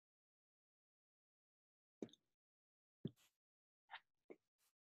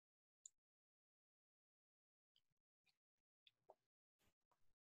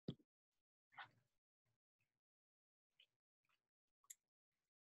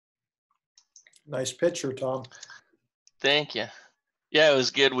Nice picture, Tom. Thank you. Yeah, it was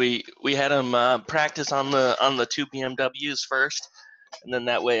good. We had them practice on the two BMWs first, and then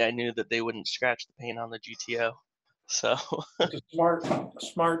that way I knew that they wouldn't scratch the paint on the GTO. So it's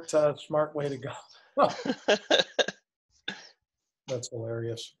a smart way to go. That's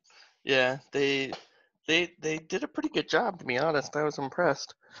hilarious. Yeah, they did a pretty good job, to be honest. I was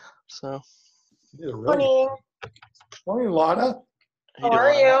impressed. So Morning. Morning, Lana. How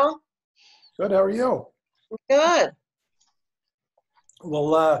are you? Good. How are you? Good.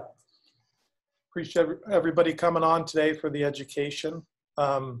 Well, appreciate everybody coming on today for the education.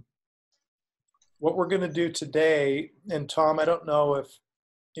 What we're going to do today, and Tom, I don't know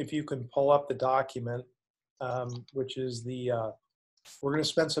if you can pull up the document, which is we're going to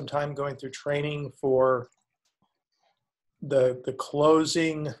spend some time going through training for the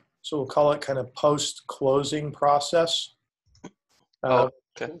closing, so we'll call it kind of post-closing process.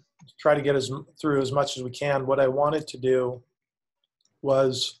 Okay. Try to get through as much as we can. What I wanted to do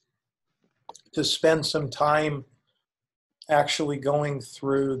was to spend some time actually going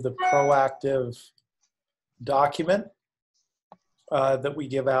through the proactive document that we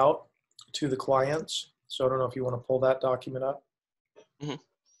give out to the clients. So I don't know if you want to pull that document up. Mm-hmm.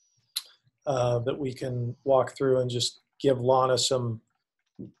 That we can walk through and just give Lana some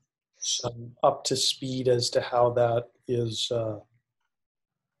up to speed as to how that is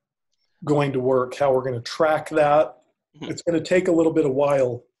going to work, how we're going to track that. Mm-hmm. It's going to take a little bit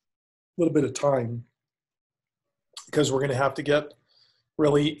of time, because we're going to have to get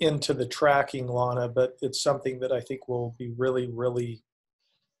really into the tracking, Lana, but it's something that I think will be really, really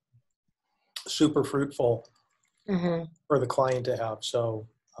super fruitful mm-hmm. for the client to have. So,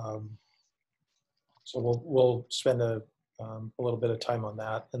 we'll spend a little bit of time on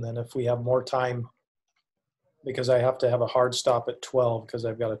that. And then if we have more time, because I have to have a hard stop at 12 because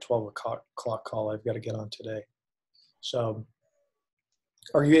I've got a 12 o'clock call I've got to get on today. So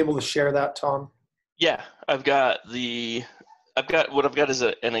are you able to share that, Tom? Yeah, I've got what I've got is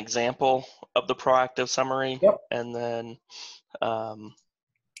an example of the proactive summary. Yep. And then I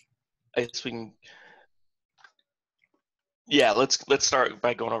guess we can, yeah, let's start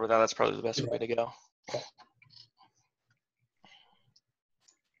by going over that. That's probably the best way to go. Okay.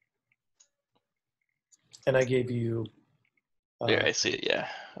 And I gave you. Yeah, I see it. Yeah.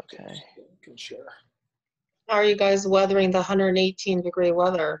 Okay. You can share. How are you guys weathering the 118-degree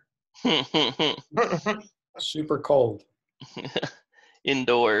weather? Super cold.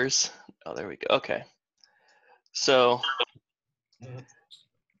 Indoors. Oh, there we go. Okay. So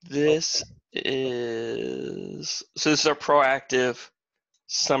this is our proactive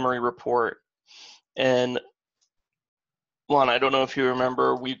summary report. And Lon, I don't know if you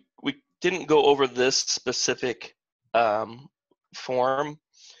remember, we didn't go over this specific form,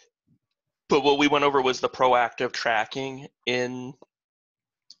 but what we went over was the proactive tracking in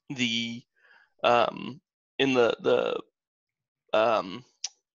the I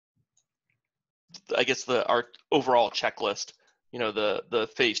guess our overall checklist, the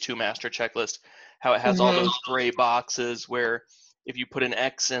phase 2 master checklist, how it has mm-hmm. all those gray boxes where if you put an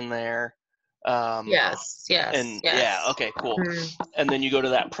X in there, yes. Yeah, okay, cool. Mm-hmm. And then you go to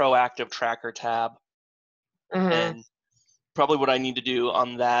that proactive tracker tab, mm-hmm. and probably what I need to do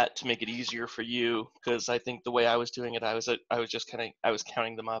on that to make it easier for you, because I think the way I was doing it, I was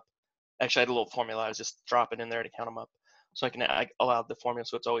counting them up. Actually, I had a little formula. I was just dropping in there to count them up, so I allowed the formula,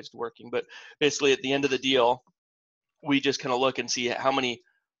 so it's always working. But basically, at the end of the deal, we just kind of look and see how many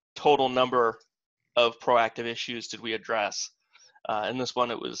total number of proactive issues did we address. In this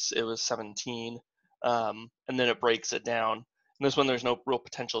one, it was 17, and then it breaks it down. In this one, there's no real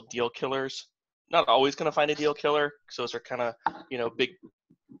potential deal killers. Not always going to find a deal killer, so those are kind of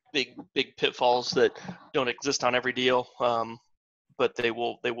big pitfalls that don't exist on every deal, but they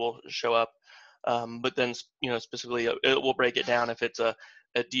will show up. But then specifically, it will break it down if it's a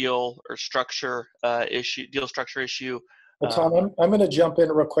deal or structure issue, deal structure issue. Well, Tom, I'm going to jump in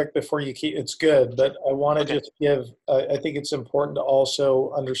real quick before you keep. It's good, but I want to just give. I think it's important to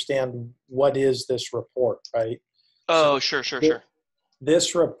also understand what is this report, right? Oh, so sure.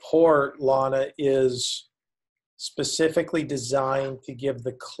 This report, Lana, is specifically designed to give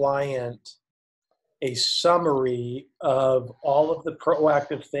the client a summary of all of the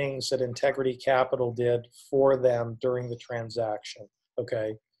proactive things that Integrity Capital did for them during the transaction.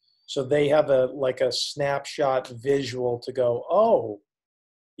 Okay. So they have a snapshot visual to go, oh,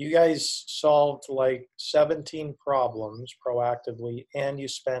 you guys solved like 17 problems proactively, and you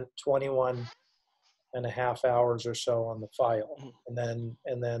spent 21 and a half hours or so on the file. And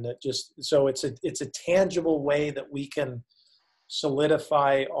then it just, so it's a tangible way that we can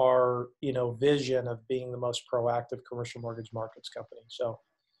solidify our, vision of being the most proactive commercial mortgage markets company. So.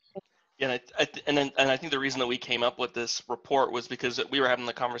 Yeah, and I think the reason that we came up with this report was because we were having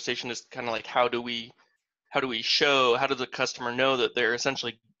the conversation is kind of like how do the customer know that they're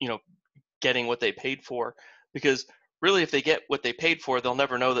essentially getting what they paid for? Because really, if they get what they paid for, they'll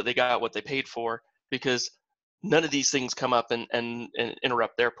never know that they got what they paid for, because none of these things come up and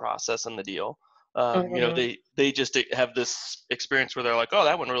interrupt their process in the deal. They just have this experience where they're like, oh,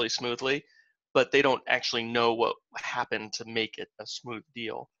 that went really smoothly, but they don't actually know what happened to make it a smooth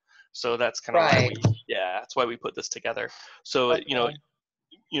deal. So that's kind of why that's why we put this together. So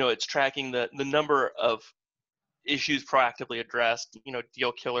it's tracking the number of issues proactively addressed,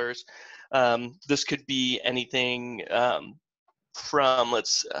 deal killers. This could be anything from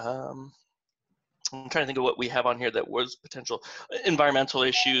I'm trying to think of what we have on here that was potential environmental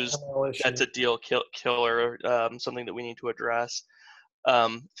issues. That's a deal killer, something that we need to address.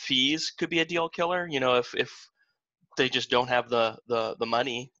 Fees could be a deal killer. If they just don't have the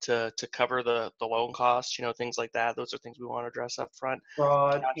money to cover the loan costs, things like that. Those are things we want to address up front.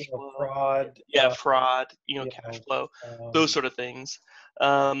 Fraud, fraud, cash flow, those sort of things.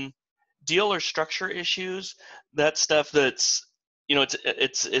 Deal or structure issues, that stuff that's,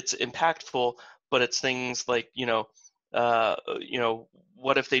 it's impactful, but it's things like,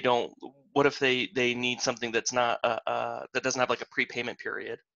 what if they need something that's not, that doesn't have like a prepayment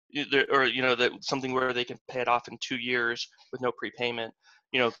period, or that something where they can pay it off in 2 years with no prepayment.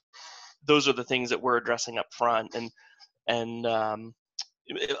 Those are the things that we're addressing up front, and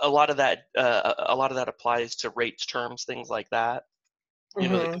a lot of that applies to rates, terms, things like that. That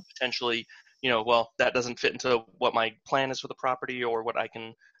could potentially, that doesn't fit into what my plan is for the property or what I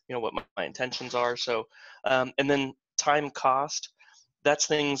can, what my intentions are. So, and then time cost, that's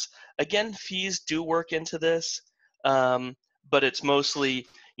things, again, fees do work into this, but it's mostly,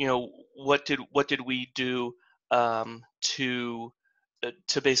 what did we do to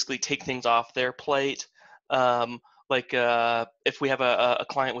basically take things off their plate. If we have a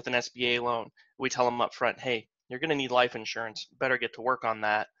client with an SBA loan, we tell them up front, hey, you're going to need life insurance. Better get to work on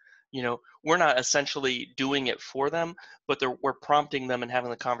that. We're not essentially doing it for them, but we're prompting them and having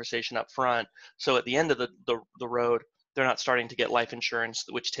the conversation up front. So at the end of the road, they're not starting to get life insurance,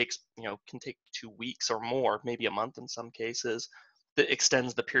 which takes, can take 2 weeks or more, maybe a month in some cases. That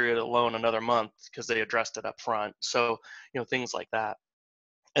extends the period of the loan another month because they addressed it up front. So, things like that.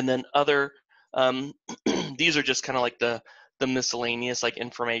 And then other, these are just kind of like the miscellaneous, like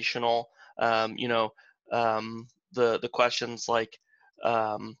informational, the questions like,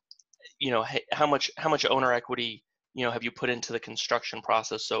 hey, how much owner equity, have you put into the construction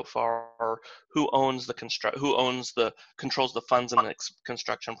process so far? Or who controls the funds in the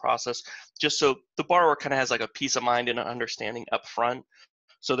construction process? Just so the borrower kind of has like a peace of mind and an understanding up front,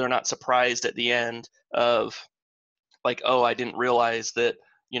 so they're not surprised at the end of like, oh, I didn't realize that,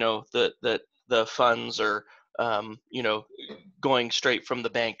 that the funds are, going straight from the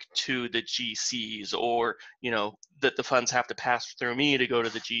bank to the GCs, or, that the funds have to pass through me to go to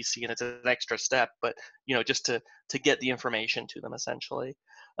the GC, and it's an extra step, but, just to get the information to them essentially.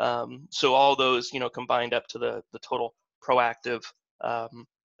 So all those, combined up to the total proactive,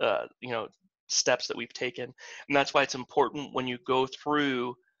 steps that we've taken. And that's why it's important when you go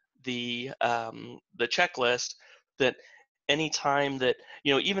through the checklist, that anytime that,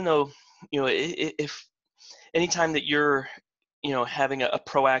 even though, if anytime that you're, having a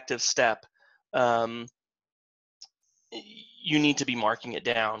proactive step, you need to be marking it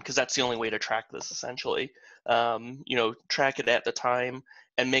down, because that's the only way to track this essentially. Track it at the time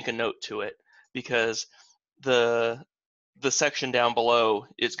and make a note to it, because the section down below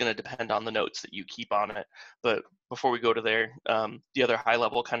is going to depend on the notes that you keep on it. But before we go to there, the other high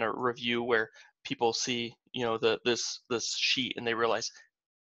level kind of review where people see, this sheet and they realize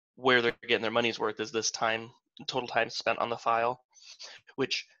where they're getting their money's worth is this total time spent on the file,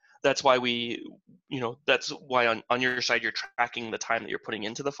 which that's why that's why on your side, you're tracking the time that you're putting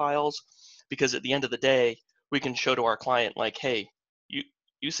into the files, because at the end of the day, we can show to our client like, hey,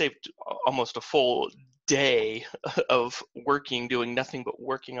 you saved almost a full day of doing nothing but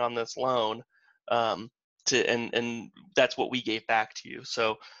working on this loan, and that's what we gave back to you.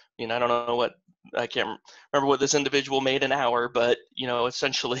 So, I don't know I can't remember what this individual made an hour, but,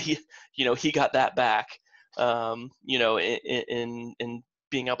 essentially, he got that back, in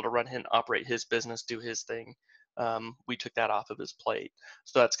being able to run and operate his business, do his thing. We took that off of his plate.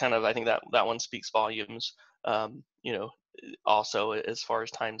 So that's kind of, I think that one speaks volumes, also as far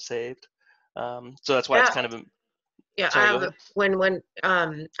as time saved. So that's why it's kind of. Yeah, Sorry, I have when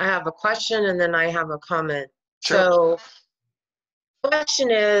I have a question and then I have a comment. Sure. So Question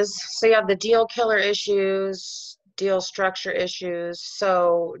is, so you have the deal killer issues, deal structure issues.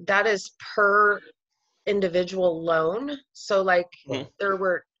 So that is per individual loan. So like Mhm. there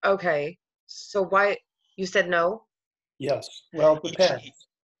were, okay. So why, you said no? Yes. Well, it Each, depends.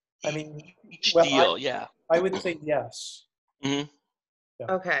 I mean, each well, deal, yeah. I would say yes. hmm Yeah.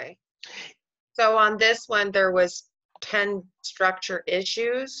 Okay. So on this one, there was 10 structure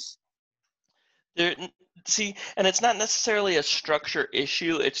issues. There, see, and it's not necessarily a structure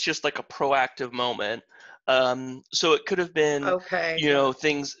issue. It's just like a proactive moment. So it could have been, Okay.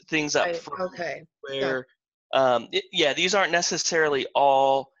 things up front Okay. Got where, yeah, these aren't necessarily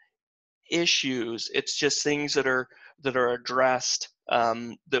all issues. It's just things that are addressed,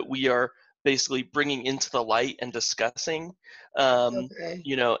 that we are basically bringing into the light and discussing. Okay.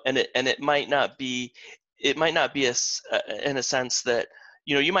 And it might not be, in a sense that,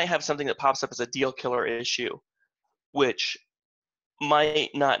 you might have something that pops up as a deal killer issue, which might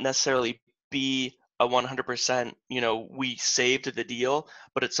not necessarily be a 100%, we saved the deal,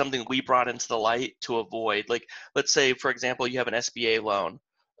 but it's something we brought into the light to avoid. Like, let's say, for example, you have an SBA loan,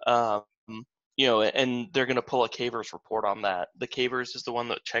 um, and they're going to pull a Cavers report on that. The Cavers is the one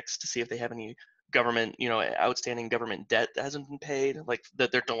that checks to see if they have any government, outstanding government debt that hasn't been paid, like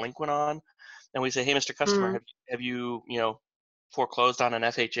that they're delinquent on. And we say, hey, Mr. Customer, Mm. have you, foreclosed on an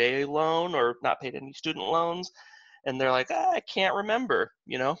FHA loan or not paid any student loans? And they're like, I can't remember.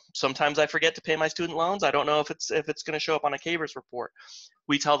 Sometimes I forget to pay my student loans. I don't know if it's going to show up on a Cavers report.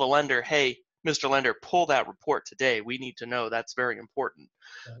 We tell the lender, hey, Mr. Lender, pull that report today. We need to know. That's very important.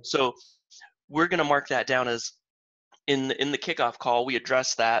 Right. So we're going to mark that down as in the kickoff call. We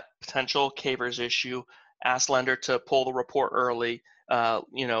address that potential Cavers issue, ask lender to pull the report early,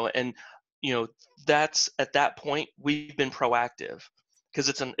 and that's at that point we've been proactive because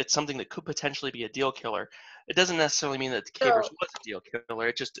it's something that could potentially be a deal killer. It doesn't necessarily mean that the Cavers So, was a deal killer.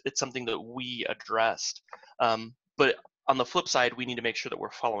 It's something that we addressed. But on the flip side, we need to make sure that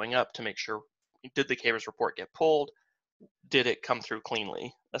we're following up to make sure, did the Cavers report get pulled? Did it come through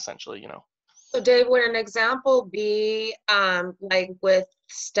cleanly? Essentially. so Dave, would an example be like with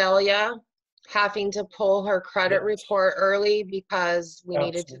Stelia having to pull her credit Yes. report early because we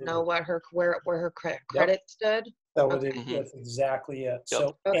needed to know Absolutely. what her where her Yep. credit stood? Okay. That's exactly it. Yep.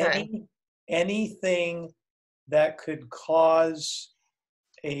 So Okay. anything that could cause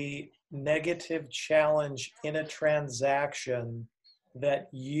a negative challenge in a transaction that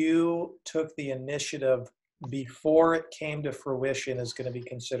you took the initiative before it came to fruition is going to be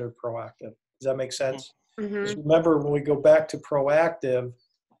considered proactive. Does that make sense? Because Mm-hmm. remember, when we go back to proactive,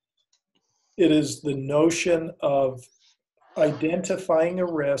 it is the notion of identifying a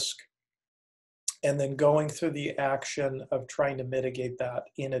risk and then going through the action of trying to mitigate that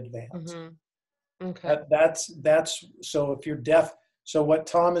in advance. Mm-hmm. Okay. That's so if you're deaf. So what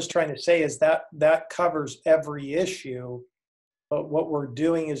Tom is trying to say is that covers every issue, but what we're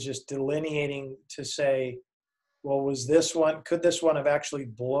doing is just delineating to say, well, could this one have actually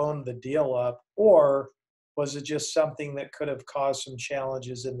blown the deal up, or was it just something that could have caused some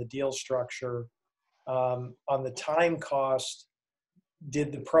challenges in the deal structure? On the time cost,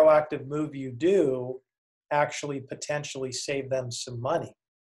 did the proactive move you do actually potentially save them some money?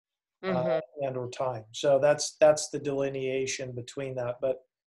 Mm-hmm. And or time. So that's the delineation between that. But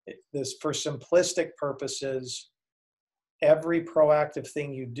this, for simplistic purposes, every proactive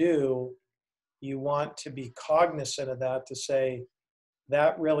thing you do, you want to be cognizant of that to say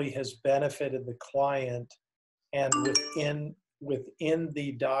that really has benefited the client. And within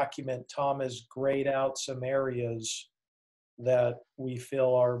the document, Tom has grayed out some areas that we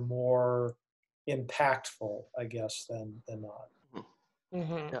feel are more impactful, I guess, than not.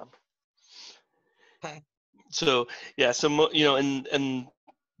 Mm-hmm. Yeah. Okay. So yeah, so and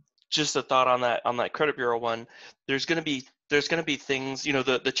just a thought on that credit bureau one. There's gonna be things.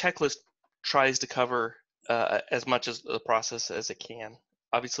 The checklist tries to cover as much as the process as it can.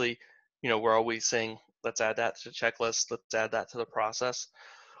 Obviously, we're always saying let's add that to the checklist. Let's add that to the process.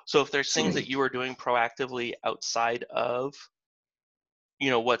 So if there's things that you are doing proactively outside of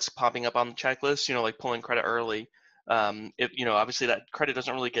what's popping up on the checklist, like pulling credit early. If obviously that credit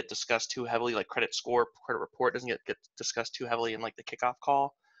doesn't really get discussed too heavily, like credit score, credit report doesn't get discussed too heavily in like the kickoff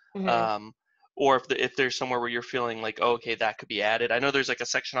call. Mm-hmm. Or if there's somewhere where you're feeling like, oh, okay, that could be added. I know there's like a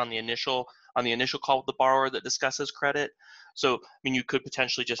section on the initial call with the borrower that discusses credit. So I mean, you could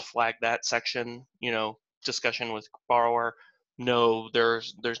potentially just flag that section, discussion with borrower. No,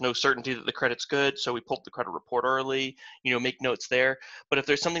 there's no certainty that the credit's good, so we pulled the credit report early. Make notes there. But if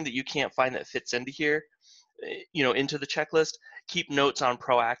there's something that you can't find that fits into here, into the checklist. Keep notes on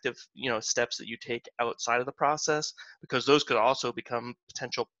proactive, steps that you take outside of the process, because those could also become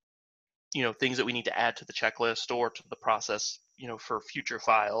potential, things that we need to add to the checklist or to the process, for future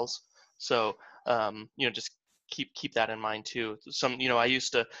files. So, just keep that in mind too. I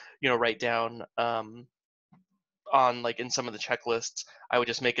used to, write down, on like in some of the checklists, I would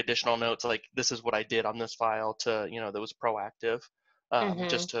just make additional notes like this is what I did on this file to, that was proactive,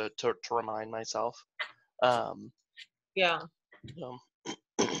 just to remind myself. Yeah.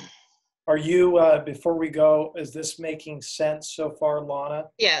 Are you, before we go, is this making sense so far, Lana?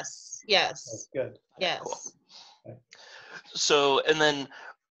 Yes. That's good. Yes. Cool. Okay. So, and then,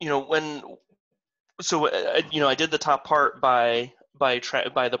 I did the top part by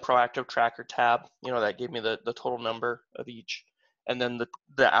the proactive tracker tab, that gave me the total number of each. And then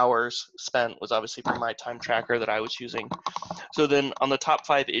the hours spent was obviously from my time tracker that I was using. So then on the top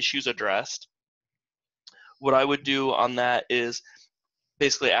 5 issues addressed, what I would do on that is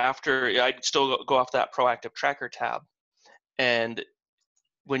basically I'd still go off that proactive tracker tab. And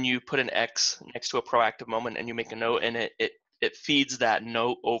when you put an X next to a proactive moment and you make a note in it, it feeds that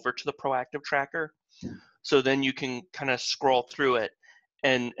note over to the proactive tracker. So then you can kind of scroll through it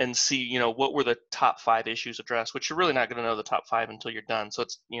and see, what were the top 5 issues addressed, which you're really not going to know the top 5 until you're done. So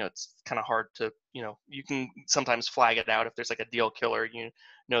it's, it's kind of hard to, you can sometimes flag it out if there's like a deal killer,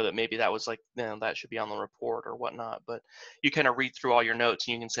 know that maybe that was like, that should be on the report or whatnot. But you kind of read through all your notes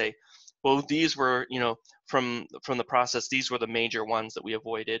and you can say, well, these were, from the process, these were the major ones that we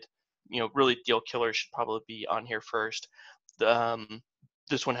avoided. Really deal killers should probably be on here first.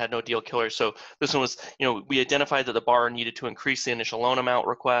 This one had no deal killers. So this one was, we identified that the borrower needed to increase the initial loan amount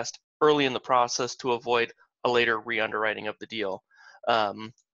request early in the process to avoid a later re-underwriting of the deal.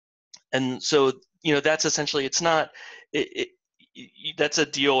 And so, that's essentially, it's not, that's a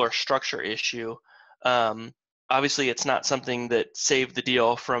deal or structure issue. Obviously, it's not something that saved the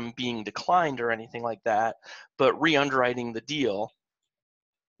deal from being declined or anything like that, but re-underwriting the deal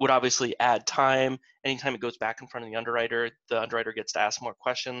would obviously add time. Anytime it goes back in front of the underwriter gets to ask more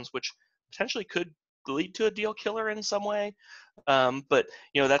questions, which potentially could lead to a deal killer in some way. But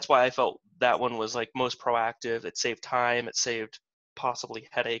that's why I felt that one was like most proactive. It saved time. It saved possibly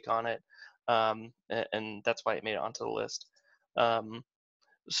headache on it, and that's why it made it onto the list.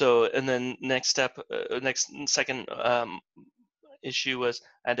 So, and then second issue was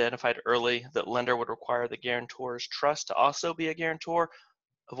identified early that lender would require the guarantor's trust to also be a guarantor,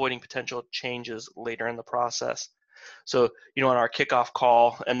 avoiding potential changes later in the process. So, on our kickoff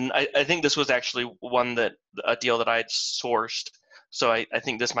call, and I think this was actually a deal that I had sourced. So I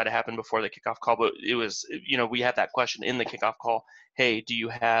think this might have happened before the kickoff call, but it was, we had that question in the kickoff call. Hey, do you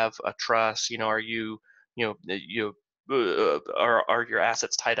have a trust? Are you, are your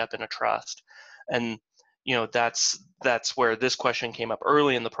assets tied up in a trust? And, that's where this question came up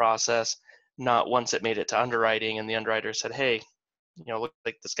early in the process, not once it made it to underwriting and the underwriter said, hey, look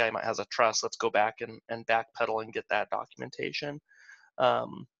like this guy might has a trust. Let's go back and backpedal and get that documentation.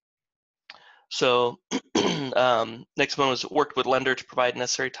 So next one was worked with lender to provide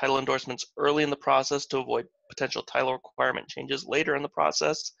necessary title endorsements early in the process to avoid potential title requirement changes later in the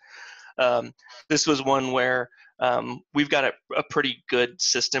process. This was one where we've got a pretty good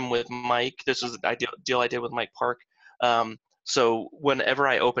system with Mike. This was a deal I did with Mike Park. So whenever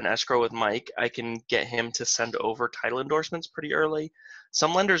I open escrow with Mike, I can get him to send over title endorsements pretty early.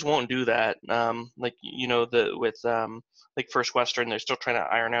 Some lenders won't do that. Like First Western, they're still trying to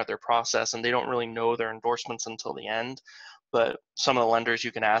iron out their process and they don't really know their endorsements until the end. But some of the lenders,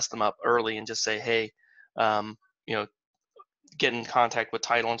 you can ask them up early and just say, hey, get in contact with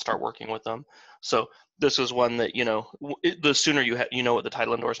title and start working with them. So this was one that, the sooner you know what the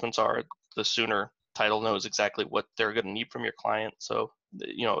title endorsements are, the sooner title knows exactly what they're going to need from your client. So,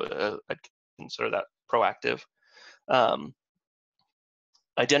 I'd consider that proactive.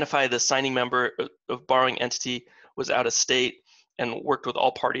 Identify the signing member of borrowing entity was out of state and worked with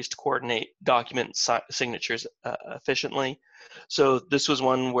all parties to coordinate document signatures efficiently. So this was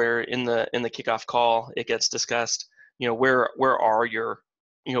one where in the kickoff call, it gets discussed, where are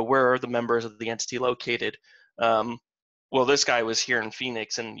where are the members of the entity located? Well, this guy was here in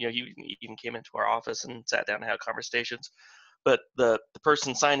Phoenix, and he even came into our office and sat down and had conversations. But the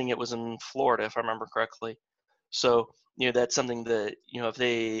person signing it was in Florida, if I remember correctly. So that's something that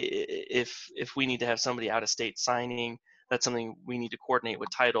if we need to have somebody out of state signing, that's something we need to coordinate with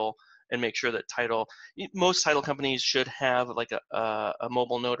title and make sure that most title companies should have like a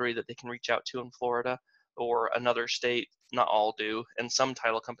mobile notary that they can reach out to in Florida or another state. Not all do, and some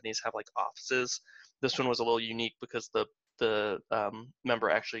title companies have like offices. This one was a little unique because the member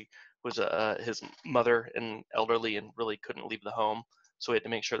actually was his mother and elderly and really couldn't leave the home. So we had to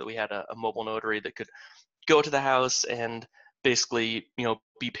make sure that we had a mobile notary that could go to the house and basically,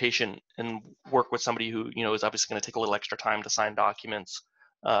 be patient and work with somebody who, is obviously going to take a little extra time to sign documents.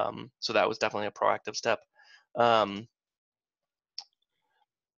 So that was definitely a proactive step. And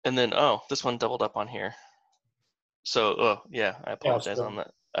then, this one doubled up on here. So, yeah, I apologize on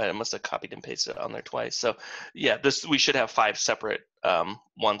that. I must have copied and pasted it on there twice. So, yeah, we should have 5 separate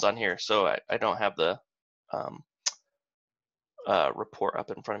ones on here. So I don't have the report up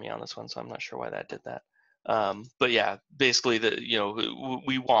in front of me on this one, so I'm not sure why that did that. But yeah, basically,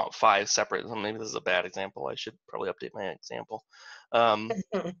 we want 5 separate. Maybe this is a bad example. I should probably update my example.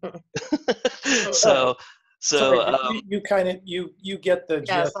 So you kind of you get the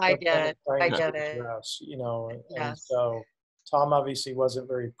Yes, gist. I get it. I get it. Address, and Yes. so Tom obviously wasn't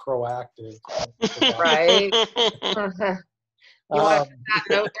very proactive. Right. You want to put that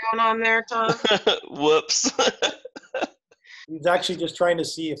note down on there, Tom? Whoops. He's actually just trying to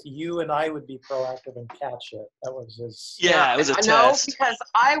see if you and I would be proactive and catch it. That was his. Yeah, it was a test. No, because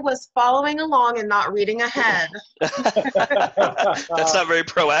I was following along and not reading ahead. That's not very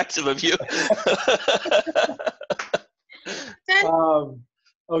proactive of you.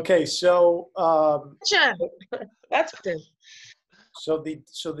 Okay, so that's good. So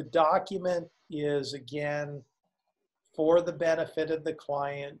the document is, again, for the benefit of the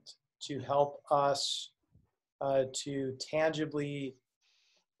client, to help us to tangibly,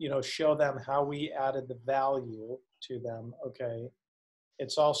 show them how we added the value to them. Okay.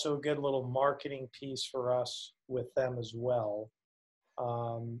 It's also a good little marketing piece for us with them as well.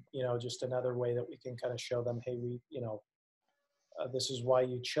 Just another way that we can kind of show them, hey, this is why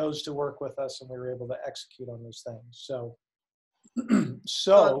you chose to work with us, and we were able to execute on those things.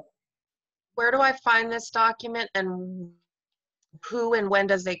 So where do I find this document, and who and when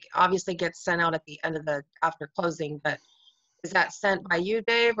does it obviously get sent out at the end of after closing, but is that sent by you,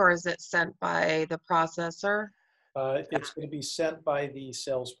 Dave, or is it sent by the processor? It's going to be sent by the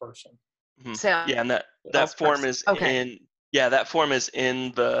salesperson. Mm-hmm. Yeah, and that form is in. Yeah, that form is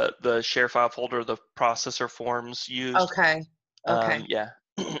in the share file folder. The processor forms used. Okay. Okay. Yeah,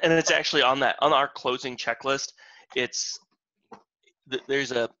 and it's actually on our closing checklist.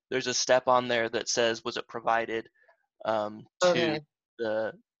 There's a step on there that says, was it provided to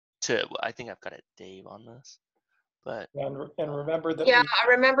I think I've got it, Dave, on this, but and remember that. Yeah, I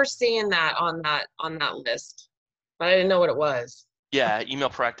remember seeing that on that list, but I didn't know what it was. Yeah, email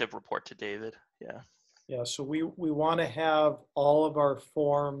proactive report to David. Yeah. Yeah, so we want to have all of our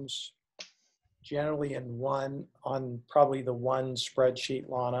forms generally on probably the one spreadsheet,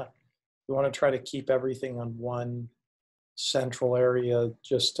 Lana. We want to try to keep everything on one central area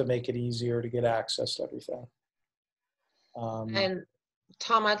just to make it easier to get access to everything. And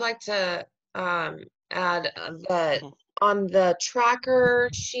Tom, I'd like to add that on the tracker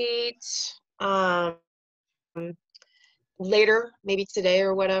sheet, later, maybe today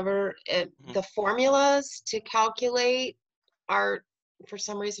or whatever, the formulas to calculate for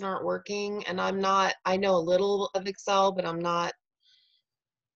some reason aren't working. And I know a little of Excel, but I'm not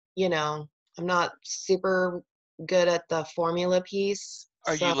super good at the formula piece.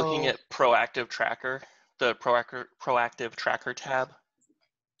 Are you looking at Proactive Tracker, the Proactive Tracker tab?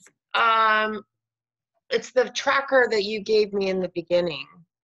 It's the tracker that you gave me in the beginning,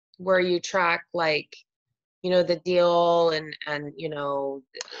 where you track the deal and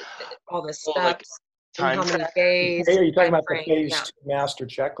all the steps, and how many days. Hey, are you talking about the phase 2 master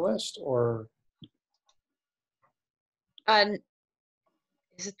checklist, or?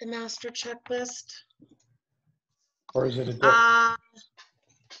 Is it the master checklist? Or is it a different?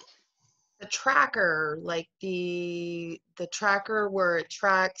 The tracker, like the tracker where it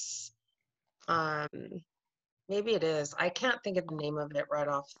tracks, maybe it is. I can't think of the name of it right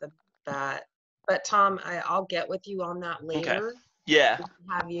off the bat. But Tom, I'll get with you on that later. Okay. Yeah.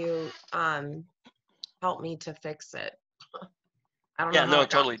 Have you help me to fix it? I don't know. Yeah, no,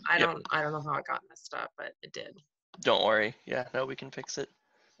 totally. I don't know how it got messed up, but it did. Don't worry. Yeah, no, we can fix it.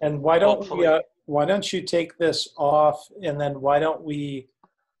 And why don't you take this off, and then why don't we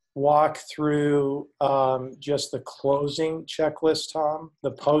walk through just the closing checklist, Tom,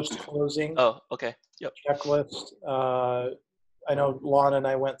 the post-closing okay. Yep. checklist. I know Lana and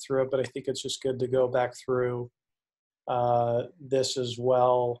I went through it, but I think it's just good to go back through this as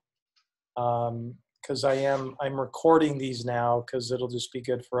well, because I'm recording these now, because it'll just be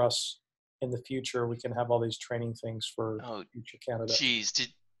good for us in the future. We can have all these training things for future candidates. Geez,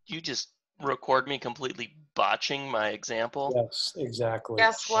 did you just record me completely botching my example? Yes, exactly.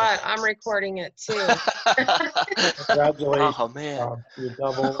 Guess what? I'm recording it too. Congratulations. Oh man. You're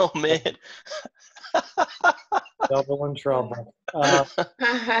double. Oh man. Double in trouble.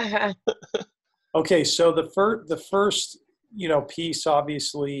 Okay, so the first piece,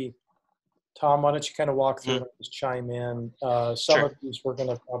 obviously, Tom, why don't you kind of walk through and just chime in? Some Sure. of these we're going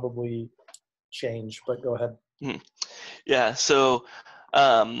to probably change, but go ahead. Yeah. So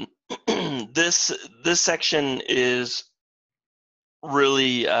this section is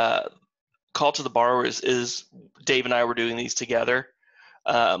really call to the borrowers. Is Dave and I were doing these together.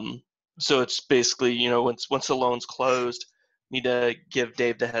 So it's basically, once the loan's closed, need to give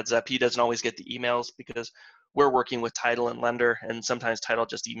Dave the heads up. He doesn't always get the emails because we're working with title and lender, and sometimes title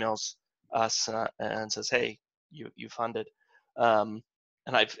just emails us and says, "Hey, you funded." And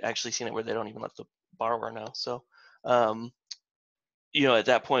I've actually seen it where they don't even let the borrower know. So, at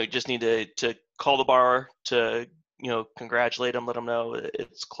that point, you just need to call the borrower to congratulate them, let them know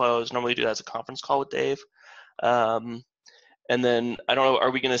it's closed. Normally, do that as a conference call with Dave. And then I don't know,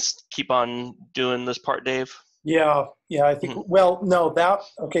 are we going to keep on doing this part, Dave? Yeah, I think, well, no,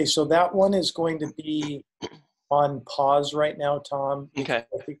 okay, so that one is going to be on pause right now, Tom. Okay.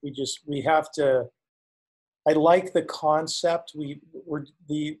 I think we have to, I like the concept.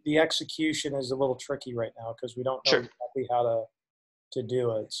 The execution is a little tricky right now because we don't know exactly how to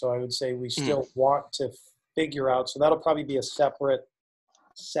do it. So I would say we still want to figure out, so that'll probably be a separate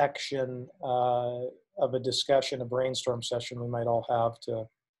section of a discussion, a brainstorm session we might all have to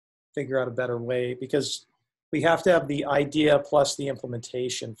figure out a better way, because we have to have the idea plus the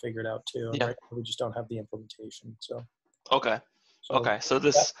implementation figured out too. And right now we just don't have the implementation. So okay. So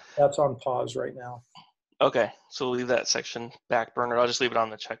that's on pause right now. Okay, so we'll leave that section back burner. I'll just leave it on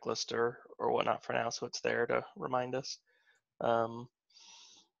the checklist or whatnot for now, so it's there to remind us.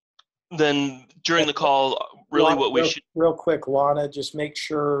 Then during the call, really what we should... Real quick, Lana, just make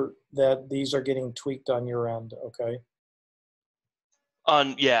sure that these are getting tweaked on your end, okay?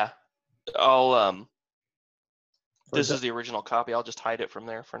 Yeah. I'll... This is the original copy. I'll just hide it from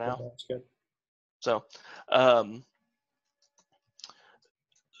there for now. Okay, that's good.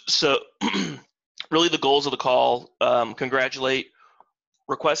 So, really the goals of the call, congratulate,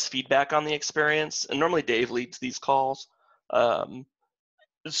 request feedback on the experience, and normally Dave leads these calls.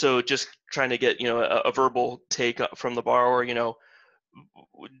 So just trying to get, a verbal take from the borrower,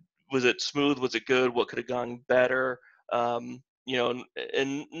 was it smooth? Was it good? What could have gone better? And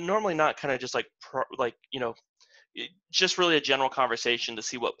normally not kind of just just really a general conversation to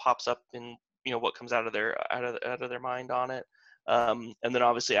see what pops up and, what comes out of their mind on it. And then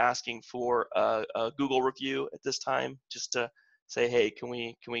obviously asking for a Google review at this time, just to say, hey, can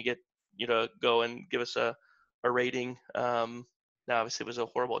we get you to go and give us a rating? Now, obviously, it was a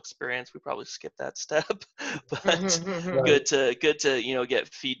horrible experience. We probably skipped that step, but good to get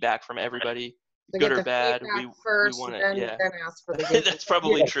feedback from everybody, good or bad. We want to, ask for the that's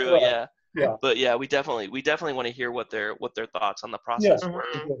probably true. Yeah. But yeah, we definitely want to hear what their thoughts on the process were.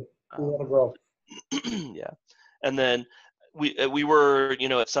 We want to grow. Yeah, and then we were,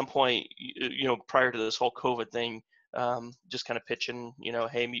 at some point, prior to this whole COVID thing, just kind of pitching,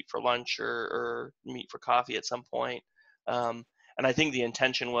 hey, meet for lunch or meet for coffee at some point. And I think the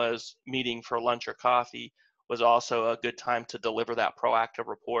intention was meeting for lunch or coffee was also a good time to deliver that proactive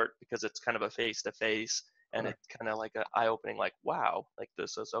report, because it's kind of a face-to-face, and it's kind of like an eye-opening, like, wow, like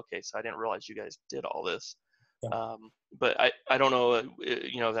this is okay. So I didn't realize you guys did all this. Yeah. But I don't know,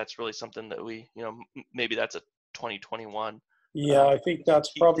 that's really something that we, maybe that's a 2021. Yeah, I think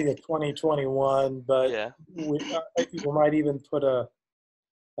that's probably a 2021, but yeah, we might even put a,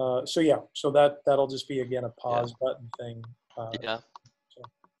 so that'll just be, again, a pause button thing. Yeah.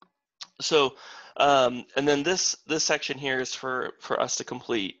 So, and then this section here is for us to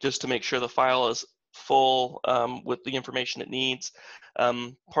complete, just to make sure the file is full with the information it needs.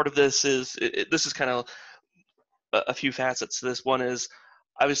 Part of this is, this is kind of a few facets to this. One is,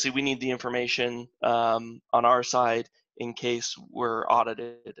 obviously, we need the information on our side in case we're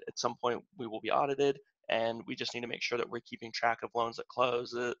audited. At some point, we will be audited, and we just need to make sure that we're keeping track of loans that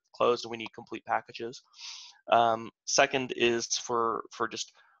closed, and we need complete packages. Second is for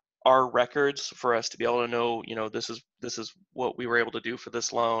just our records, for us to be able to know, this is what we were able to do for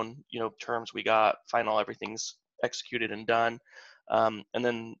this loan, terms we got, final, everything's executed and done. And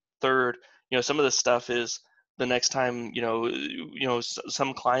then third, some of this stuff is the next time,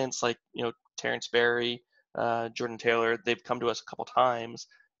 some clients like, Terrence Berry, Jordan Taylor, they've come to us a couple times,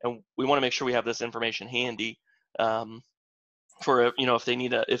 and we want to make sure we have this information handy. For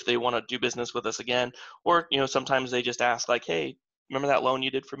if they want to do business with us again, or sometimes they just ask, like, hey, remember that loan you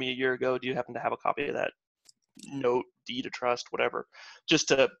did for me a year ago? Do you happen to have a copy of that note, deed of trust, whatever, just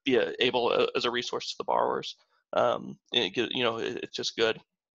to be able as a resource to the borrowers. It's just good.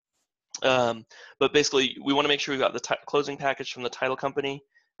 But basically, we want to make sure we've got the closing package from the title company.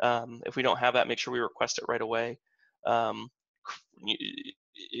 If we don't have that, make sure we request it right away.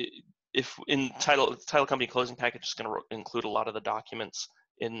 If in title company closing package is going to include a lot of the documents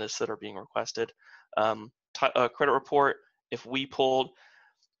in this that are being requested. Credit report, if we pulled,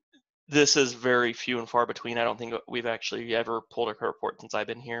 this is very few and far between. I don't think we've actually ever pulled a credit report since I've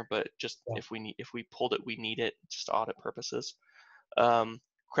been here, but just if we pulled it, we need it just audit purposes.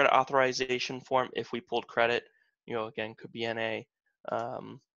 Credit authorization form, if we pulled credit, again, could be NA.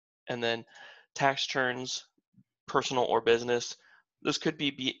 And then tax returns, personal or business. This could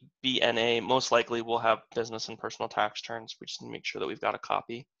be NA. Most likely we'll have business and personal tax returns. We just need to make sure that we've got a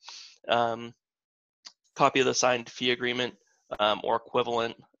copy. Copy of the signed fee agreement or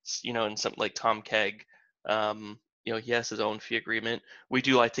equivalent, in something like Tom Kegg, he has his own fee agreement. We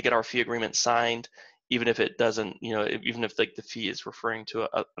do like to get our fee agreement signed, even if it doesn't, even if like the fee is referring to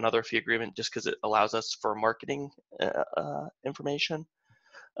another fee agreement, just because it allows us for marketing information.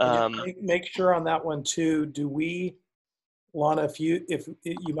 Make sure on that one too. Do we, Lana, if you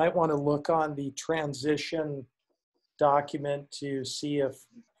might want to look on the transition document to see if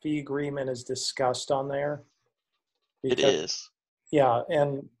fee agreement is discussed on there. It is. Yeah,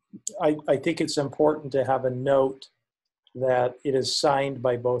 and I think it's important to have a note that it is signed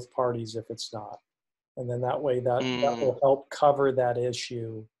by both parties if it's not. And then that way that will help cover that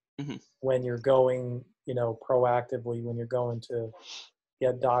issue when you're going, proactively, when you're going to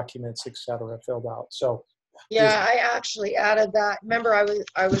get documents, et cetera, filled out. So yeah, I actually added that. Remember,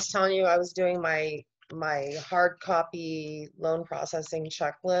 I was telling you I was doing my hard copy loan processing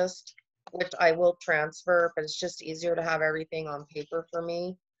checklist, which I will transfer, but it's just easier to have everything on paper for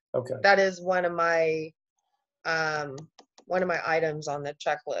me. Okay. That is one of my items on the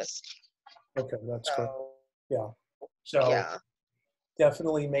checklist. Okay, that's great. Yeah. So yeah,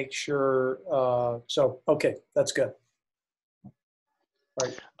 definitely make sure. Okay, that's good. All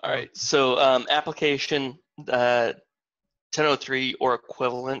right. So application 1003 or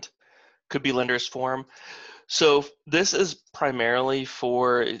equivalent could be lender's form. So this is primarily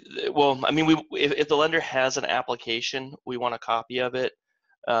for, if the lender has an application, we want a copy of it.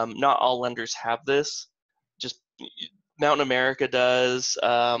 Not all lenders have this. Just Mountain America does.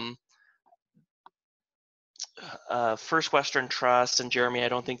 First Western Trust and Jeremy, I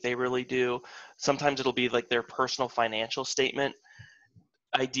don't think they really do. Sometimes it'll be like their personal financial statement.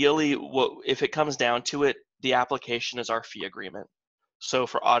 Ideally, if it comes down to it, the application is our fee agreement. So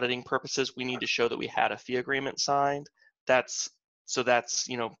for auditing purposes, we need to show that we had a fee agreement signed. The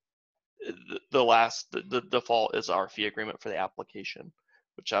default is our fee agreement for the application,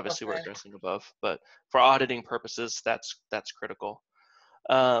 which obviously we're addressing above. But for auditing purposes, that's critical.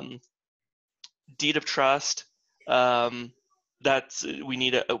 Deed of trust. We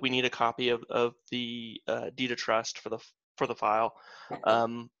need a copy of the deed of trust for the file.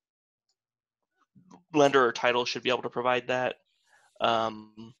 Lender or title should be able to provide that.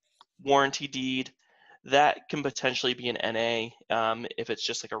 Warranty deed, that can potentially be an NA if it's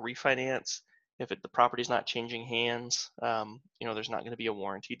just like a refinance. If the property's not changing hands, there's not going to be a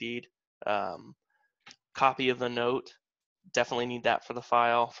warranty deed. Copy of the note, definitely need that for the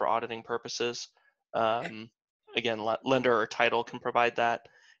file for auditing purposes. Again, lender or title can provide that.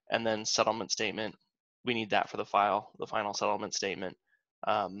 And then settlement statement, we need that for the file, the final settlement statement.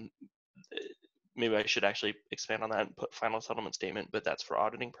 Maybe I should actually expand on that and put final settlement statement, but that's for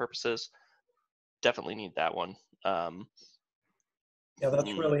auditing purposes. Definitely need that one. Yeah,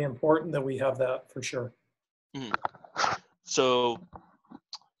 that's really important that we have that for sure. So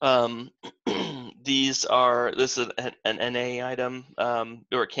this is an NA item,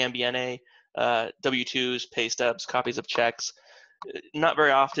 or it can be NA, W-2s, pay stubs, copies of checks. Not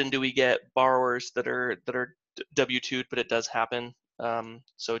very often do we get borrowers that are W-2'd, but it does happen.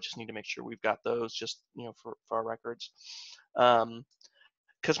 So just need to make sure we've got those just, for our records.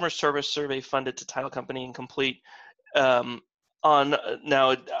 Customer service survey funded to title company and complete. Now I'm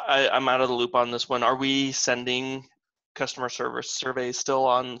out of the loop on this one. Are we sending customer service surveys still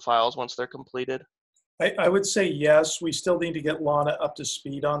on files once they're completed? I would say yes. We still need to get Lana up to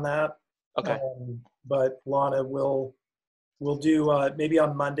speed on that. Okay. But Lana will do maybe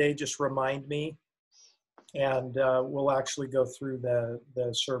on Monday. Just remind me, and we'll actually go through the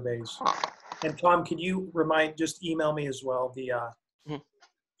surveys. And Tom, can you just email me as well the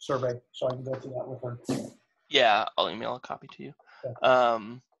survey so I can go through that with her. Yeah, I'll email a copy to you. Yeah.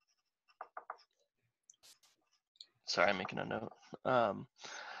 Sorry, I'm making a note.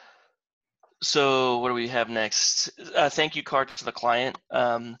 So what do we have next? Thank you card to the client.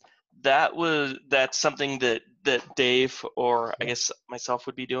 That's something that Dave, or I guess myself,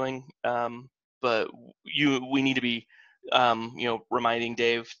 would be doing. But we need to be reminding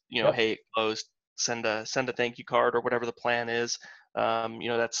Dave, Yep. hey, closed, send a thank you card, or whatever the plan is.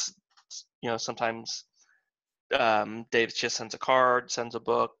 That's sometimes Dave just sends a card, sends a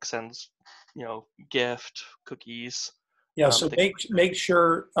book, sends gift, cookies. Yeah, so make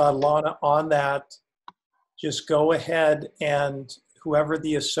sure, Lana, on that, just go ahead and whoever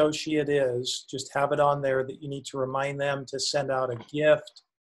the associate is, just have it on there that you need to remind them to send out a gift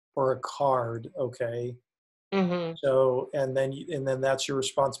or a card, okay? Mm-hmm. So, and then that's your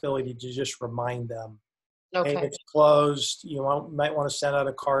responsibility to just remind them. Okay. Hey, it's closed. You might want to send out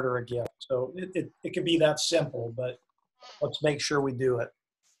a card or a gift. So it could be that simple, but let's make sure we do it.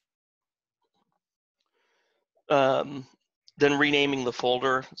 Then renaming the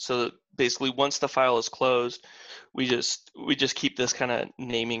folder. So basically, once the file is closed, we just keep this kind of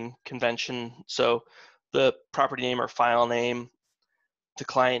naming convention. So the property name or file name, the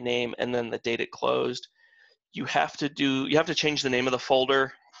client name, and then the date it closed. You have to change the name of the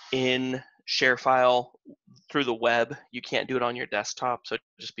folder in ShareFile through the web. You can't do it on your desktop, so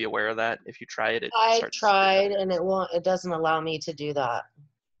just be aware of that. If you try it, I tried and it doesn't allow me to do that.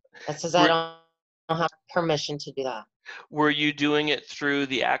 It says I don't have permission to do that. Were you doing it through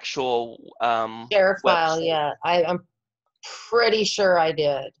the actual ShareFile? website? Yeah, I'm pretty sure I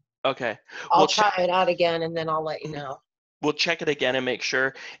did. Okay. I'll try it out again and then I'll let you know. We'll check it again and make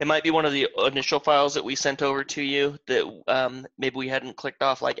sure. It might be one of the initial files that we sent over to you that maybe we hadn't clicked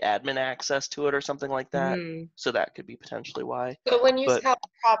off like admin access to it or something like that. Mm-hmm. So that could be potentially why. So when you have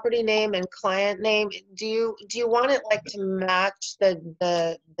property name and client name, do you want it like to match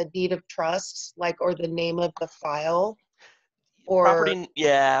the deed of trust, like, or the name of the file? Or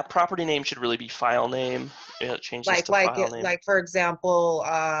property name should really be file name. Change this to file name. Like for example,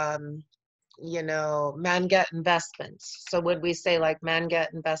 Manget Investments. So would we say like Manget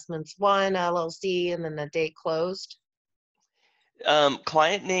Investments 1 LLC and then the date closed?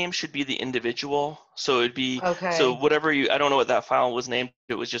 Client name should be the individual. So it'd be okay. So whatever I don't know what that file was named.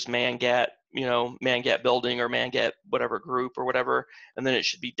 It was just Manget, Manget Building or Manget whatever group or whatever, and then it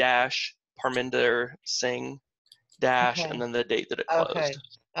should be dash Parminder Singh dash and then the date that it closed.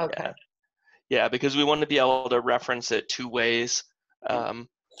 Okay. Yeah, because we want to be able to reference it two ways.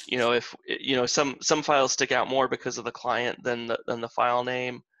 If some files stick out more because of the client than the file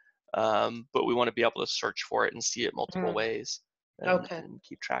name, but we want to be able to search for it and see it multiple ways and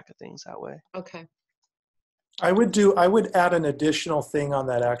keep track of things that way. Okay. I would add an additional thing on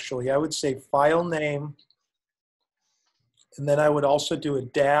that actually. I would say file name, and then I would also do a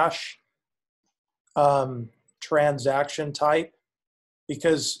dash transaction type,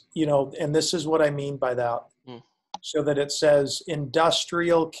 because, and this is what I mean by that. So that it says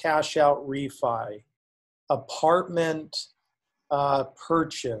industrial cash out refi, apartment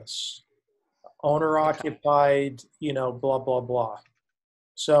purchase, owner occupied, blah, blah, blah.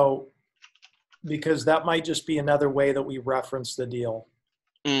 So, because that might just be another way that we reference the deal.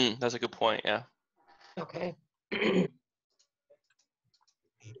 That's a good point, yeah. Okay.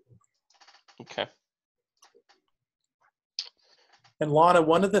 Okay. And Lana,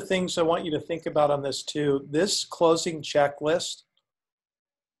 one of the things I want you to think about on this too, this closing checklist,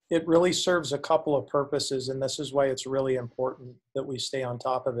 it really serves a couple of purposes, and this is why it's really important that we stay on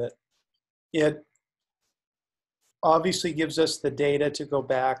top of it. It obviously gives us the data to go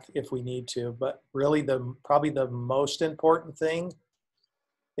back if we need to, but really probably the most important thing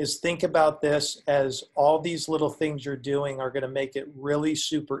is think about this as all these little things you're doing are going to make it really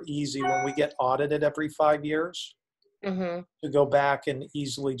super easy when we get audited every 5 years. To go back and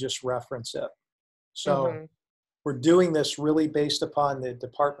easily just reference it. So we're doing this really based upon the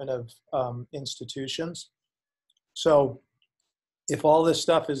Department of Institutions. So if all this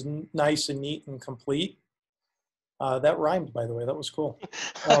stuff is nice and neat and complete, that rhymed, by the way, that was cool.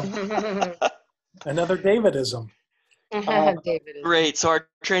 Another Davidism. Great, so our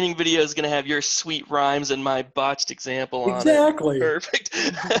training video is going to have your sweet rhymes and my botched example on it. Exactly. Perfect.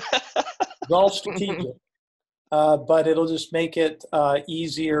 It's all strategic. But it'll just make it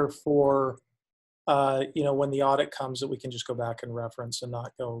easier for, when the audit comes, that we can just go back and reference and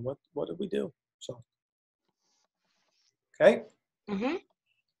not go, what did we do? So, okay.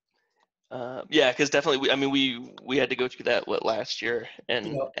 Yeah, because definitely, we had to go through that last year,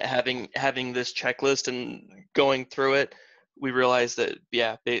 and having this checklist and going through it, we realized that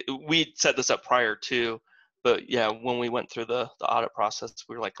we set this up prior to, but yeah, when we went through the audit process,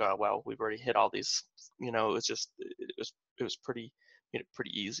 we were like, oh, well, we've already hit all these. You know, it was pretty, you know,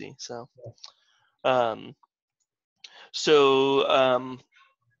 pretty easy. So, um, so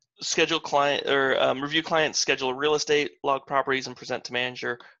schedule client or review client schedule real estate, log properties, and present to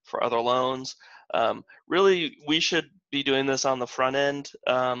manager for other loans. Really, we should be doing this on the front end,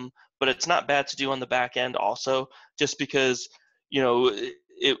 but it's not bad to do on the back end also, just because, you know,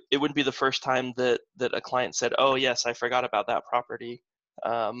 it wouldn't be the first time that a client said, oh yes, I forgot about that property.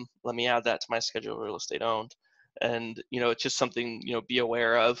 Let me add that to my schedule of real estate owned. And, you know, it's just something, you know, be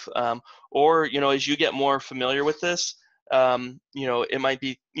aware of. Or, you know, as you get more familiar with this, you know, it might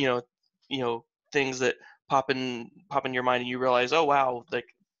be, you know, things that pop in your mind and you realize, oh, wow, like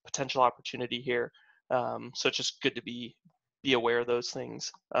potential opportunity here. So it's just good to be aware of those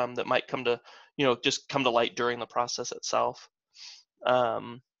things that might come to, you know, just come to light during the process itself.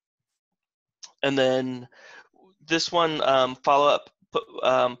 And then this one, follow up,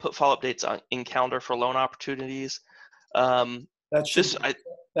 put follow-up dates in calendar for loan opportunities. That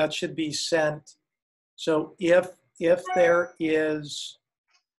should be sent. So if there is,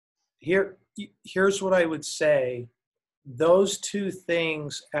 here's what I would say. Those two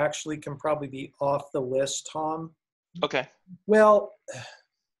things actually can probably be off the list, Tom. Okay. Well,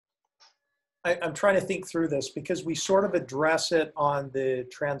 I'm trying to think through this because we sort of address it on the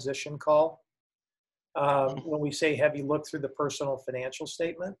transition call when we say, have you looked through the personal financial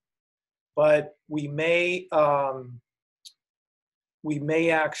statement? But we may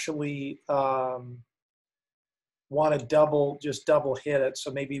actually want to double hit it.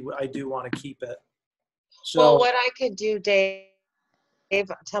 So maybe I do want to keep it. So, well, what I could do, Dave,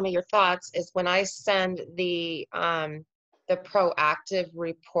 tell me your thoughts, is when I send the proactive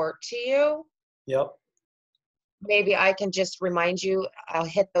report to you, yep. Maybe I can just remind you, I'll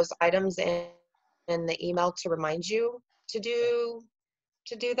hit those items in the email to remind you to do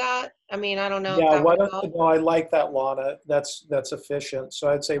that. I mean, I don't know if Yeah, that would help. no, I like that, Lana. That's efficient. So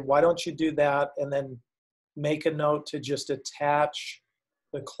I'd say, why don't you do that and then make a note to just attach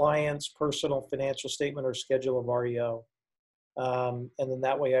the client's personal financial statement or schedule of REO. And then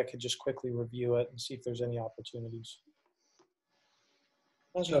that way I could just quickly review it and see if there's any opportunities.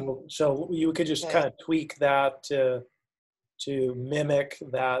 Okay. So you could just kind of tweak that to mimic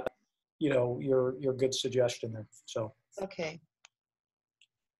that, you know, your good suggestion there. So. Okay.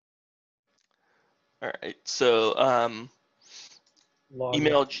 All right. So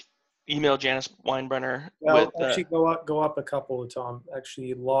email Janice Weinbrenner Well, with actually go up a couple of Tom.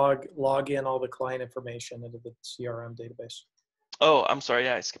 Actually log in all the client information into the CRM database. Oh, I'm sorry.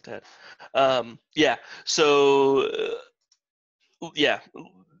 Yeah, I skipped ahead. Yeah. So yeah,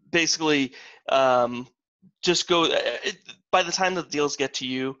 basically, just go. By the time the deals get to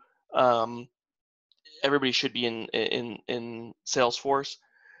you, everybody should be in Salesforce.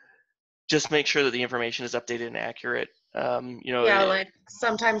 Just make sure that the information is updated and accurate. You know. Yeah, like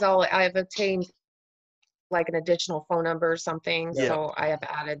sometimes I've obtained like an additional phone number or something, Yeah. so I have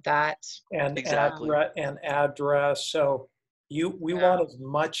added that. And exactly. address. So we want as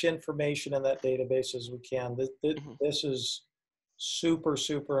much information in that database as we can. This is super,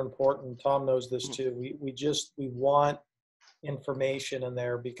 super important. Tom knows this too. We want information in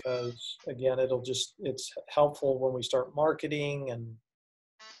there because again, it's helpful when we start marketing, and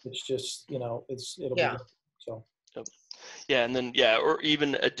it's just, you know, it'll be good. So. Yeah, and then or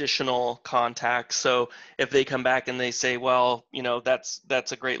even additional contacts. So if they come back and they say, well, you know, that's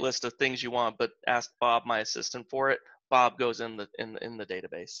a great list of things you want, but ask Bob, my assistant, for it. Bob goes in the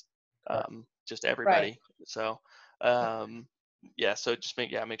database. Just everybody. Right. So yeah, so just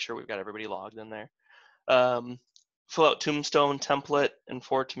make sure we've got everybody logged in there. Fill out Tombstone template and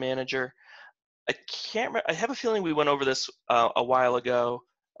forward to manager. I can't remember. I have a feeling we went over this a while ago.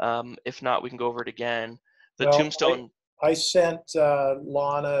 If not, we can go over it again. Tombstone. I sent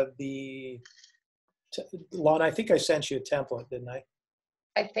Lana Lana, I think I sent you a template, didn't I?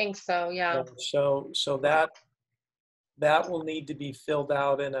 I think so, yeah. So that will need to be filled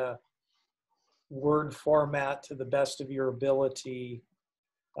out in a Word format to the best of your ability.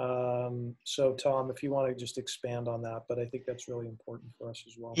 So Tom, if you want to just expand on that, but I think that's really important for us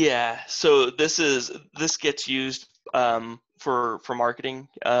as well. Yeah, so this gets used for marketing.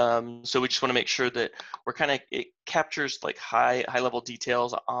 So we just want to make sure that it captures like high level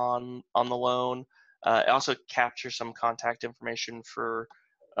details on the loan. It also captures some contact information for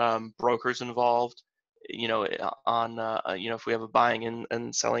brokers involved. You know, on you know, if we have a buying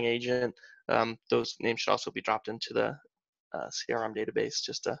and selling agent, those names should also be dropped into the CRM database,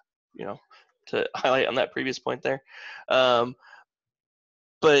 just to, you know, to highlight on that previous point there.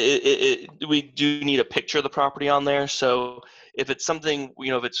 but we do need a picture of the property on there. So if it's something,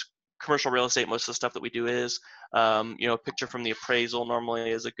 if it's commercial real estate, most of the stuff that we do is, a picture from the appraisal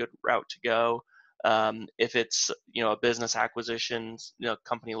normally is a good route to go. If it's, a business acquisition,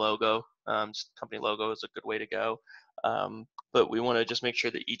 company logo, company logo is a good way to go. But we want to just make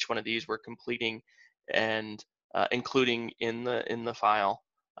sure that each one of these we're completing and including in the file,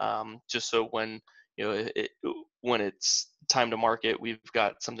 just so when when it's time to market, we've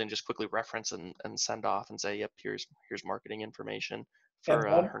got something just quickly reference and send off and say, yep, here's marketing information for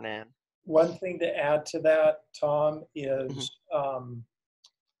Hernan. One thing to add to that, Tom, is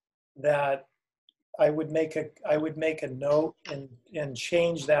that I would make a note and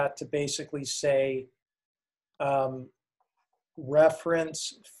change that to basically say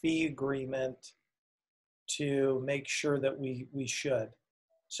reference fee agreement to make sure that we should.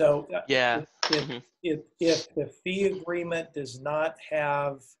 So yeah, if the fee agreement does not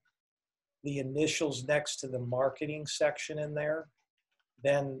have the initials next to the marketing section in there,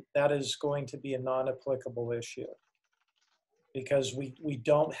 then that is going to be a non-applicable issue, because we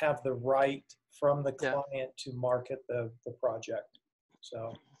don't have the right from the client to market the project.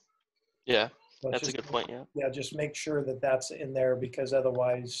 So yeah, that's a good point. Yeah, just make sure that that's in there, because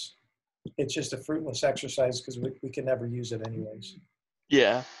otherwise it's just a fruitless exercise, because we can never use it anyways.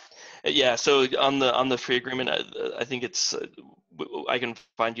 Yeah. So on the free agreement, I think it's I can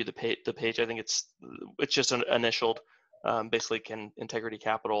find you the page. I think it's just initialed. Basically, can Integrity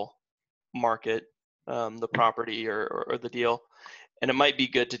Capital market the property or the deal? And it might be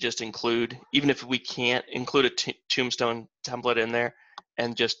good to just include, even if we can't include a tombstone template in there,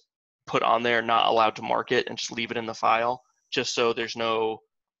 and just put on there not allowed to market, and just leave it in the file, just so there's no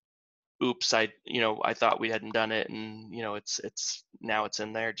oops, I thought we hadn't done it, and it's now it's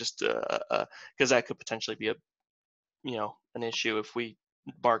in there, just because that could potentially be an issue if we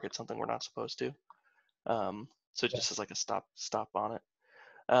market something we're not supposed to. So just as like a stop on it.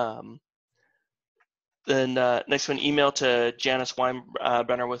 Then next one, email to Janice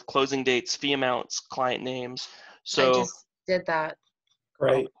Weinbrenner with closing dates, fee amounts, client names. So I just did that.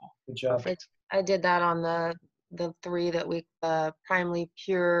 Great, good job. Perfect. I did that on the three that we, Primely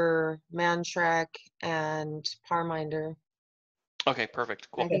Pure, Mantrek, and Parminder. Okay, perfect,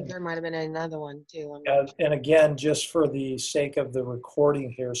 cool. I think there might have been another one too. And again, just for the sake of the recording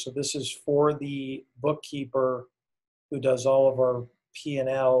here, so this is for the bookkeeper who does all of our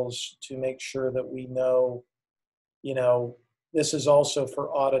P&Ls, to make sure that we know, this is also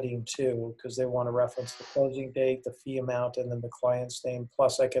for auditing too, because they want to reference the closing date, the fee amount, and then the client's name.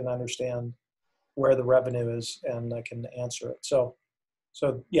 Plus I can understand where the revenue is, and I can answer it. So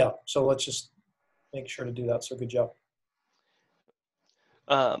yeah, so let's just make sure to do that. So good job.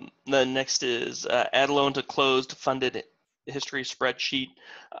 Then next is add loan to closed funded history spreadsheet.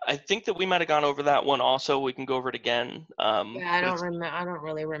 I think that we might have gone over that one also. We can go over it again. Yeah, I don't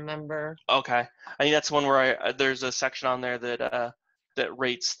really remember. Okay, I think that's one where there's a section on there that that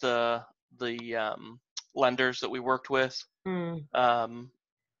rates the lenders that we worked with.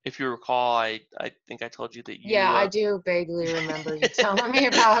 If you recall, I think I told you that you. Yeah, I do vaguely remember you telling me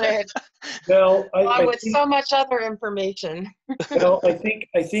about it. Well, along with so much other information. Well, I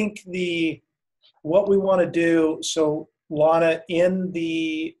think what we want to do. So Lana, in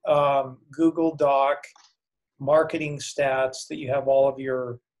the Google Doc marketing stats that you have all of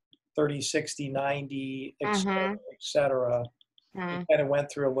your 30, 60, 90, et cetera, we kind of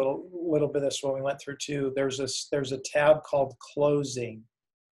went through a little bit of this when we went through too. There's a tab called closing.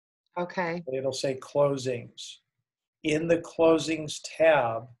 Okay. It'll say closings. In the closings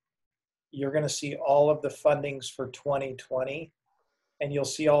tab, you're going to see all of the fundings for 2020, and you'll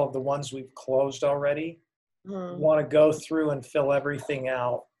see all of the ones we've closed already. You want to go through and fill everything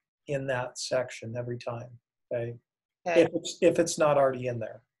out in that section every time. Okay. If it's not already in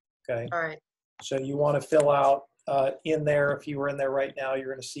there. Okay. All right. So you want to fill out in there. If you were in there right now, you're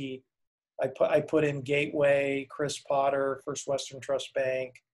going to see I put in Gateway, Chris Potter, First Western Trust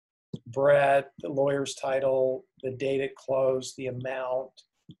Bank, Brett, the lawyer's title, the date it closed, the amount,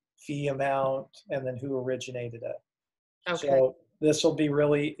 fee amount, and then who originated it. Okay. So this will be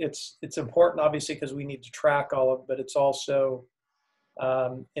really, it's important obviously because we need to track all of it, but it's also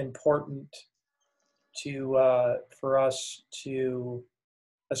important for us to,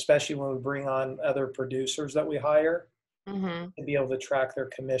 especially when we bring on other producers that we hire, to be able to track their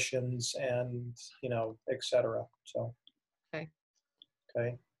commissions and, et cetera. So. Okay.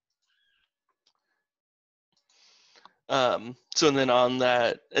 So then on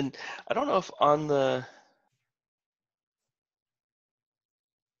that, and I don't know if on the,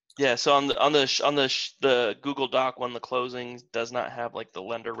 Yeah, so the Google Doc one, the closing does not have like the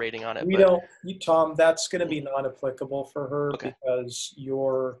lender rating on it. We don't, Tom, that's going to be non-applicable for her Okay. because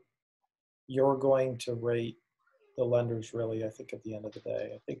you're going to rate the lenders really, I think, at the end of the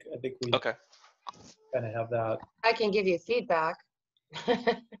day. I think we Okay. kind of have that. I can give you feedback.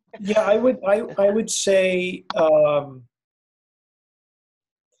 Yeah, I would say,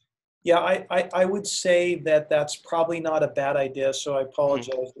 yeah, I would say that that's probably not a bad idea. So I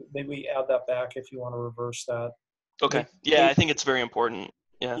apologize. Maybe we add that back if you want to reverse that. Okay. Yeah, I think it's very important.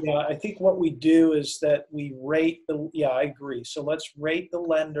 Yeah. Yeah, I think what we do is that we rate yeah, I agree. So let's rate the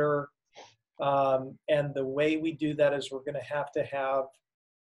lender. And the way we do that is we're going to have,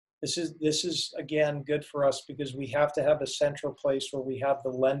 this is again, good for us because we have to have a central place where we have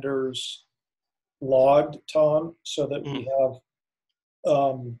the lenders logged, Tom, so that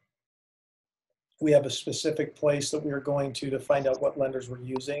we have a specific place that we are going to find out what lenders we're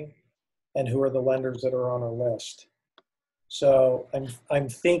using and who are the lenders that are on our list. So I'm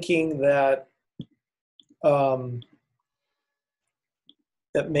thinking that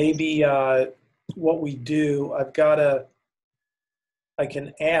that maybe what we do, I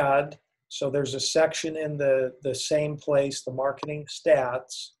can add, so there's a section in the same place, the marketing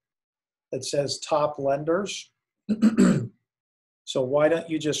stats, that says top lenders. So why don't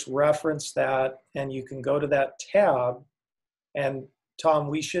you just reference that and you can go to that tab. And Tom,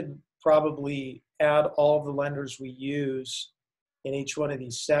 we should probably add all of the lenders we use in each one of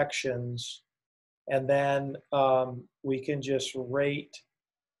these sections. And then we can just rate,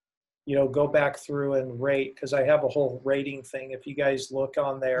 go back through and rate, because I have a whole rating thing. If you guys look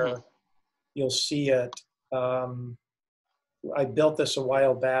on there, you'll see it. I built this a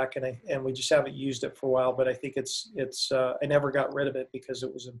while back, and we just haven't used it for a while. But I think it's I never got rid of it because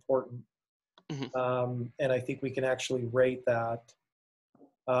it was important, and I think we can actually rate that,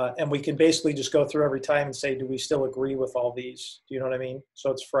 and we can basically just go through every time and say, do we still agree with all these? Do you know what I mean? So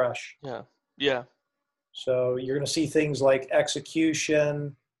it's fresh. Yeah. Yeah. So you're going to see things like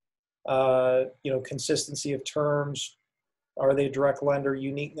execution, consistency of terms. Are they a direct lender?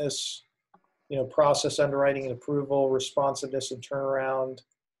 Uniqueness. Process, underwriting and approval, responsiveness and turnaround,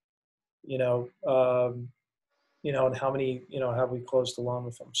 and how many, have we closed the loan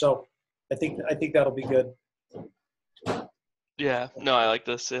with them? So I think that'll be good. Yeah, no, I like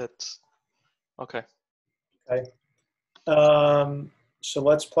this. It's okay. Okay. So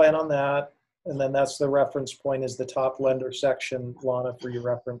let's plan on that. And then that's the reference point is the top lender section, Lana, for your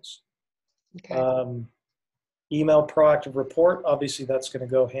reference. Okay. Email proactive report. Obviously that's going to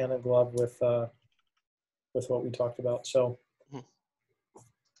go hand in glove with what we talked about. So,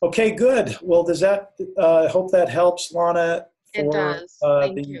 okay, good. Well, does that, I hope that helps, Lana, for It does.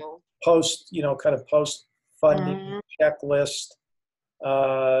 Thank you. post, kind of post funding checklist,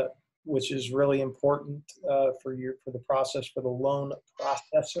 which is really important for the process for the loan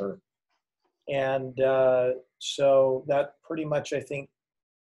processor. And so that pretty much, I think,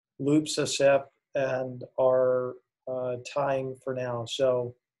 loops us up and our time for now.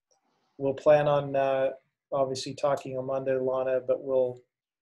 So we'll plan on obviously talking on Monday, Lana, but we'll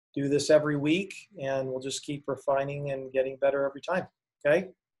do this every week and we'll just keep refining and getting better every time. Okay?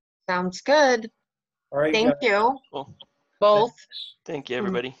 Sounds good. All right. Thank you. Cool. Both. Thank you,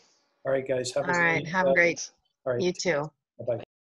 everybody. All right, guys. All right. Have a great. All right. You too. Bye-bye.